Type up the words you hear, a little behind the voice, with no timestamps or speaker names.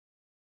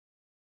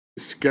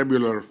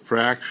scapular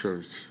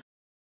fractures.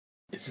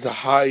 It's a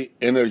high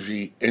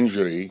energy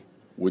injury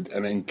with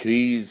an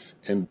increase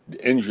in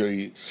the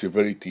injury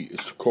severity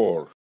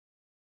score.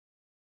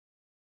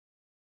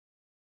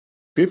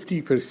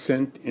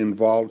 50%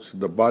 involves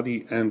the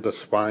body and the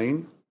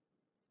spine.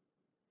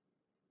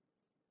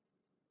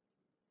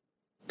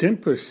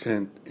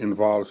 10%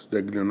 involves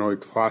the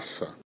glenoid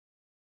fossa.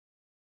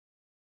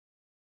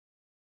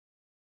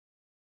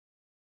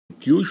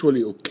 It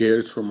usually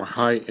occurs from a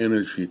high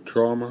energy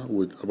trauma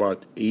with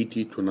about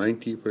 80 to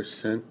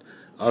 90%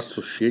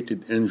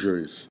 associated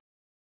injuries.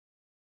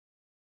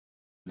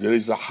 There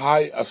is a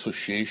high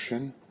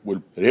association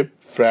with rib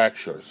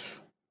fractures.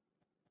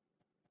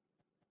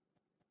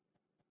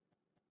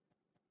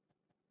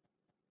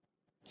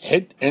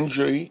 Head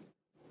injury,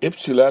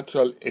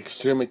 ipsilateral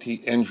extremity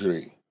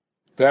injury,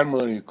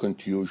 pulmonary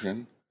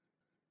contusion,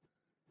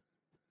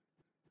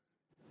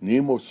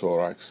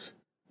 pneumothorax,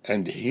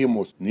 and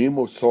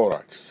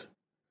hemopneumothorax.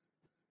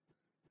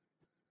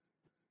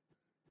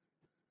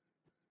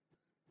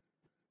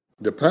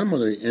 The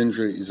pulmonary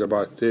injury is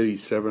about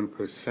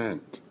 37%.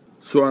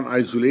 So an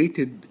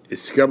isolated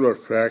scapular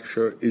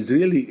fracture is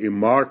really a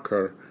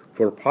marker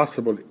for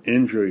possible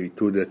injury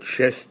to the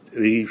chest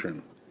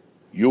region.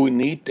 You will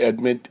need to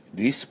admit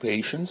these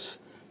patients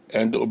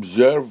and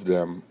observe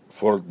them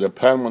for the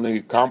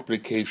pulmonary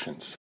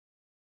complications.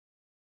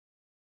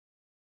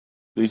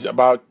 There is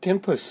about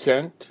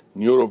 10%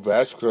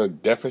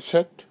 neurovascular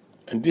deficit,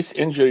 and this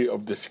injury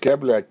of the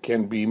scapula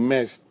can be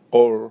missed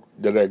or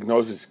the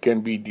diagnosis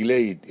can be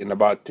delayed in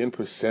about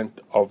 10%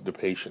 of the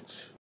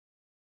patients.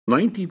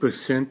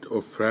 90%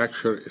 of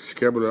fractured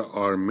scapula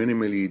are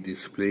minimally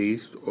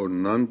displaced or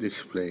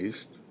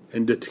non-displaced,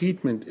 and the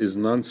treatment is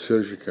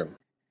non-surgical.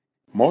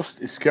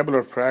 Most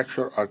scapular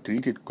fractures are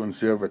treated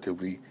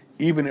conservatively,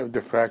 even if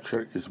the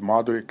fracture is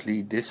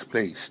moderately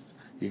displaced.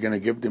 You're going to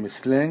give them a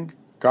sling,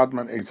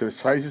 Codman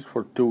exercises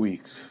for 2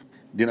 weeks.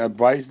 Then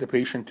advise the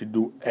patient to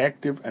do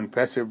active and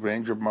passive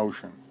range of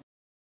motion.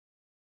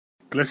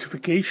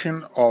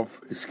 Classification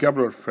of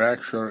scapular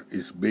fracture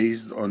is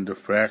based on the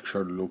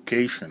fracture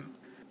location.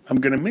 I'm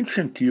going to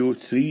mention to you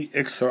 3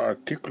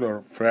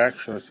 extraarticular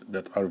fractures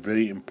that are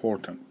very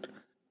important.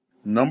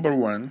 Number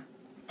 1,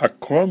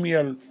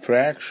 acromial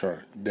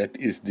fracture that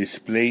is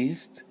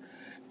displaced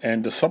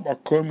and the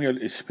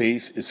subacromial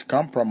space is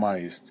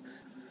compromised.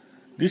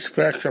 This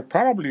fracture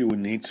probably will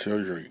need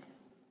surgery.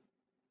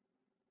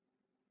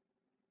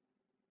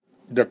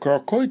 The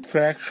cricoid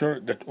fracture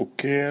that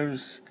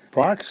occurs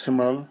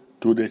proximal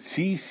to the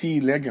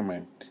CC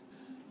ligament.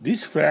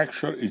 This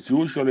fracture is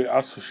usually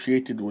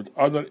associated with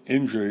other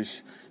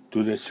injuries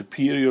to the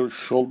superior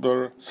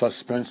shoulder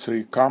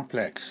suspensory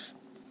complex.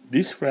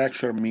 This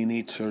fracture may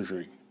need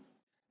surgery.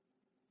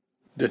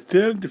 The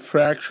third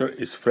fracture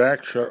is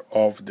fracture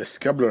of the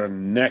scapular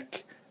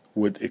neck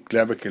with a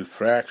clavicle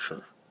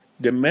fracture.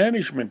 The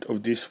management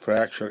of this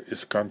fracture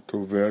is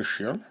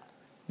controversial.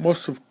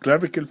 Most of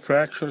clavicle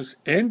fractures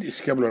and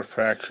scapular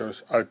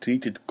fractures are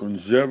treated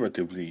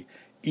conservatively,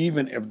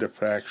 even if the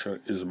fracture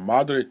is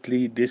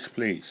moderately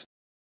displaced.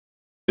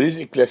 There is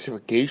a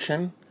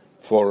classification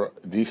for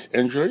these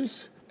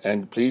injuries,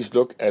 and please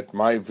look at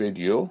my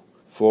video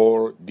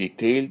for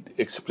detailed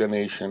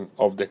explanation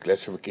of the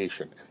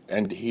classification.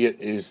 And here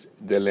is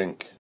the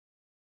link.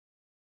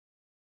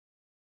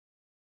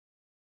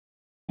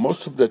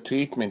 Most of the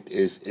treatment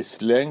is a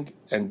sling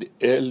and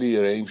early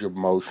range of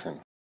motion.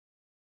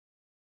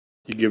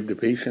 You give the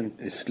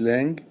patient a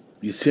sling,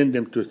 you send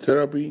them to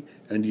therapy,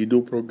 and you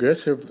do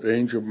progressive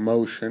range of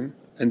motion,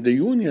 and the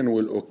union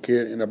will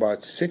occur in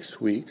about 6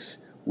 weeks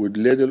with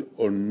little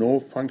or no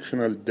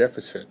functional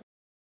deficit.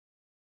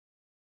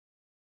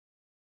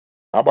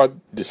 How about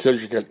the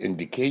surgical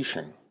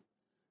indication?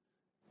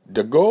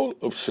 The goal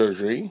of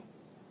surgery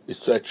is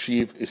to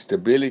achieve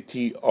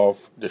stability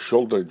of the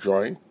shoulder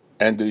joint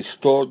and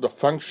restore the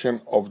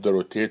function of the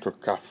rotator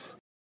cuff.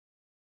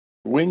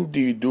 When do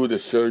you do the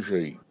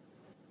surgery?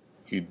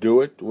 You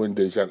do it when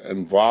there is an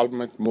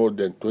involvement more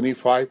than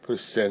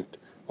 25%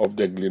 of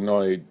the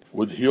glenoid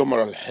with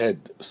humeral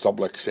head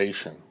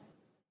subluxation.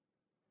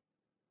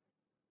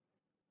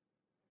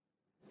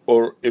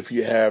 Or if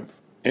you have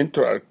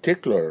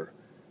interarticular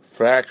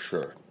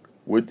fracture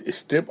with a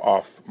step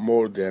off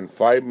more than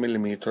 5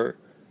 mm,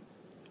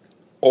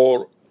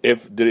 or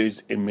if there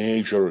is a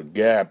major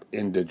gap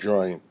in the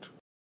joint.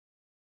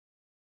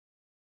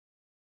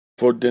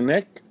 For the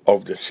neck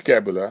of the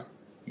scapula,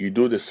 you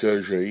do the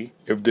surgery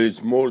if there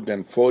is more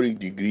than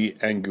 40-degree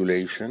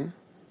angulation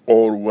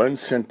or 1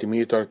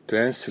 centimeter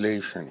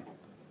translation,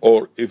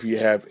 or if you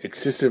have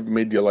excessive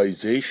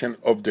medialization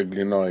of the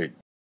glenoid.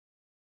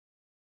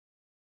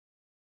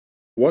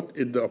 What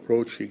is the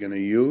approach you're going to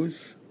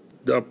use?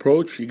 The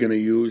approach you're going to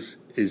use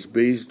is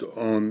based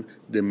on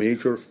the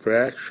major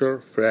fracture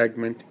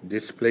fragment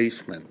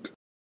displacement.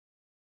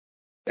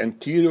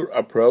 Anterior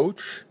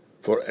approach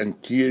for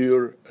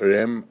anterior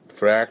rim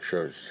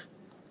fractures,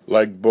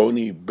 like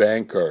bony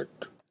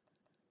Bankert.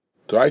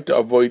 Try to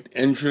avoid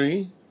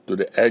injury to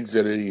the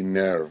axillary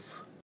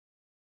nerve.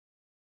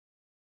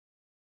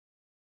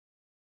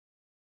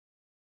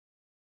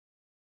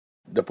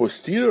 The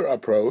posterior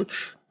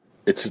approach,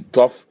 it's a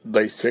tough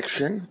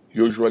dissection,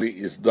 usually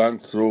is done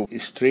through a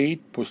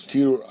straight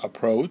posterior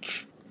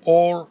approach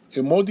or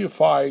a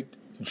modified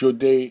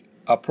Jode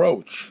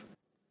approach.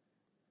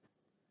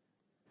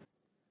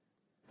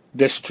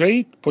 The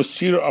straight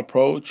posterior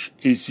approach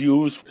is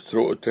used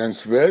through a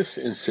transverse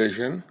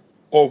incision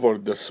over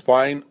the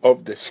spine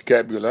of the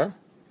scapula,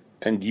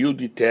 and you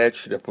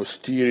detach the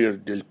posterior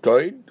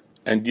deltoid,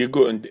 and you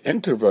go in the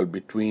interval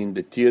between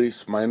the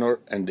teres minor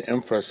and the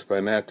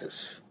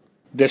infraspinatus.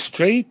 The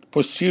straight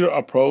posterior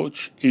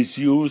approach is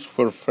used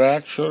for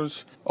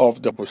fractures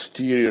of the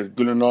posterior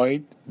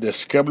glenoid, the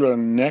scapular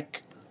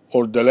neck,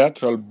 or the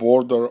lateral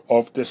border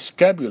of the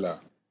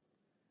scapula.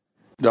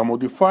 The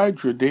modified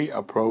Jode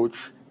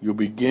approach, you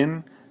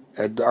begin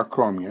at the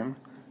acromion,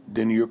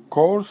 then you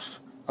course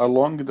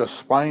along the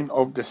spine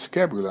of the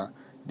scapula,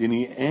 then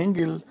you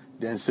angle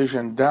the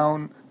incision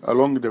down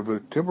along the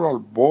vertebral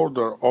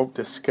border of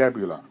the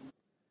scapula.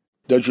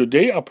 The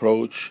Jode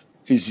approach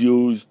is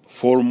used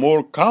for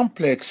more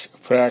complex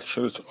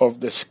fractures of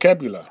the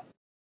scapula.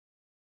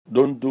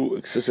 Don't do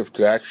excessive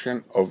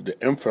traction of the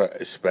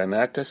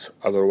infraspinatus,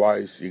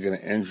 otherwise you're going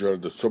to injure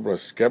the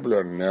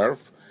suprascapular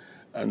nerve,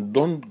 and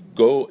don't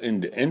go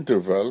in the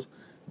interval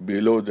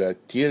below the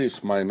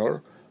teres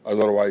minor,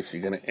 otherwise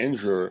you're going to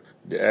injure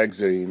the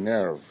axillary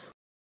nerve.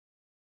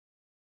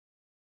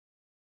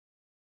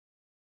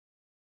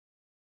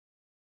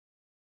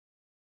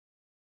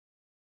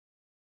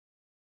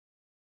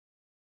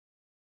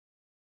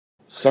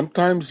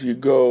 Sometimes you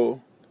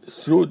go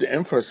through the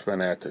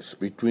infraspinatus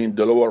between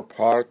the lower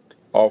part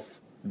of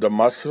the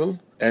muscle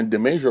and the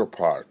major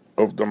part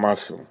of the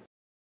muscle.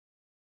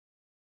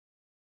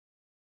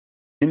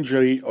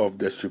 Injury of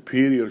the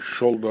superior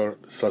shoulder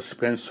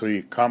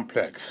suspensory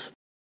complex.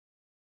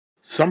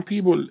 Some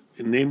people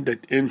name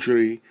that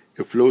injury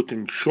a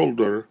floating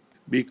shoulder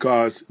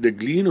because the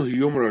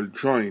glenohumeral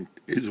joint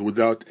is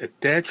without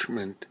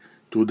attachment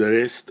to the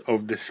rest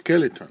of the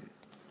skeleton.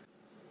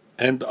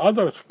 And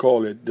others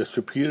call it the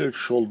superior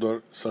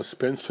shoulder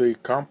suspensory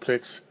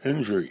complex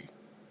injury.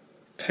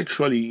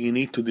 Actually, you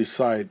need to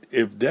decide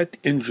if that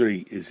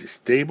injury is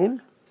stable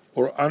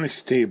or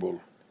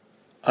unstable.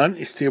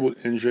 Unstable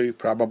injury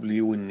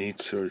probably will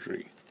need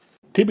surgery.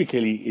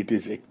 Typically, it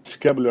is a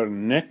scapular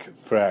neck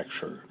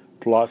fracture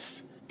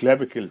plus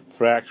clavicle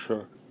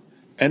fracture,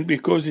 and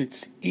because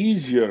it's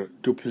easier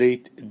to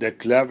plate the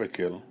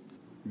clavicle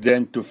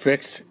than to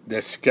fix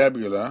the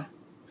scapula,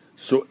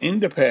 so in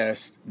the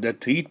past, the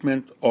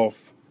treatment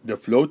of the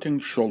floating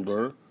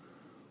shoulder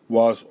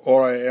was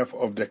RIF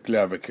of the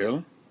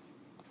clavicle,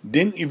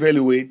 then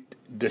evaluate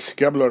the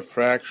scapular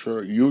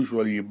fracture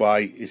usually by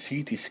a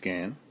CT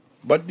scan,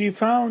 but they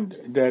found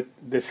that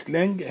the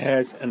sling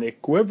has an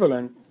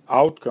equivalent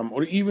outcome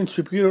or even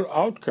superior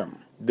outcome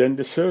than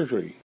the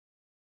surgery.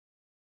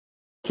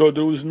 So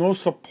there was no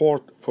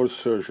support for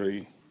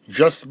surgery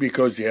just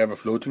because you have a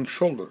floating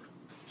shoulder.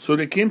 So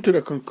they came to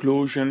the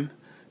conclusion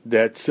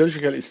that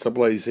surgical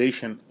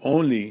stabilization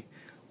only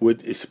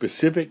with a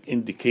specific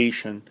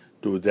indication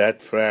to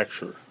that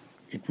fracture.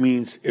 It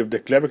means if the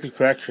clavicle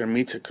fracture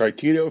meets a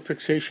criteria of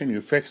fixation,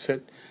 you fix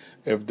it.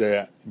 If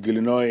the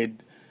glenoid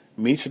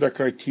meets the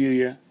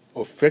criteria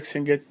of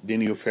fixing it, then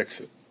you fix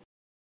it.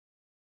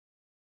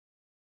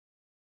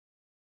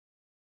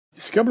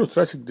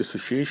 Scapulothoracic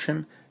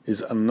dissociation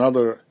is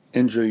another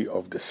injury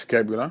of the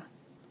scapula.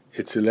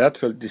 It's a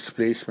lateral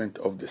displacement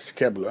of the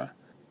scapula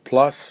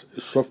plus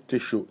a soft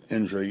tissue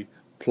injury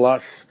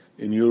plus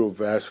a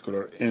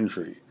neurovascular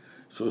injury.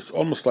 So it's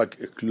almost like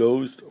a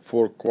closed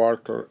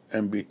four-quarter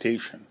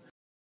amputation.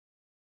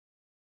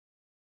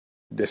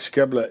 The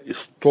scapula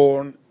is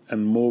torn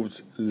and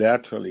moves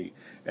laterally,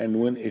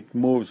 and when it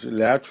moves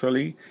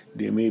laterally,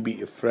 there may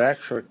be a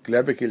fractured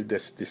clavicle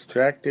that's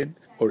distracted,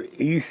 or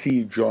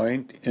AC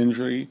joint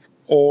injury,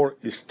 or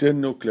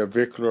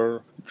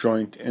sternoclavicular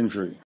joint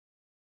injury.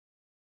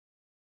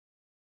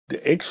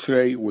 The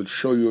X-ray will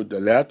show you the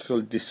lateral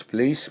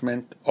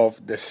displacement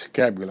of the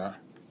scapula.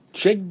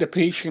 Check the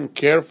patient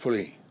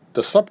carefully.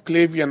 The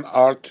subclavian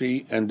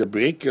artery and the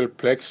brachial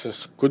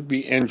plexus could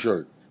be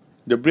injured.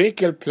 The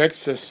brachial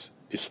plexus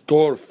is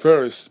torn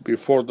first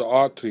before the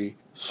artery,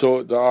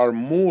 so there are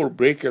more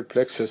brachial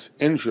plexus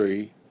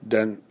injury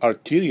than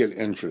arterial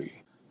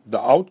injury.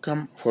 The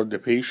outcome for the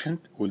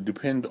patient will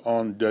depend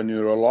on the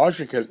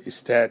neurological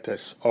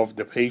status of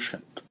the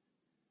patient.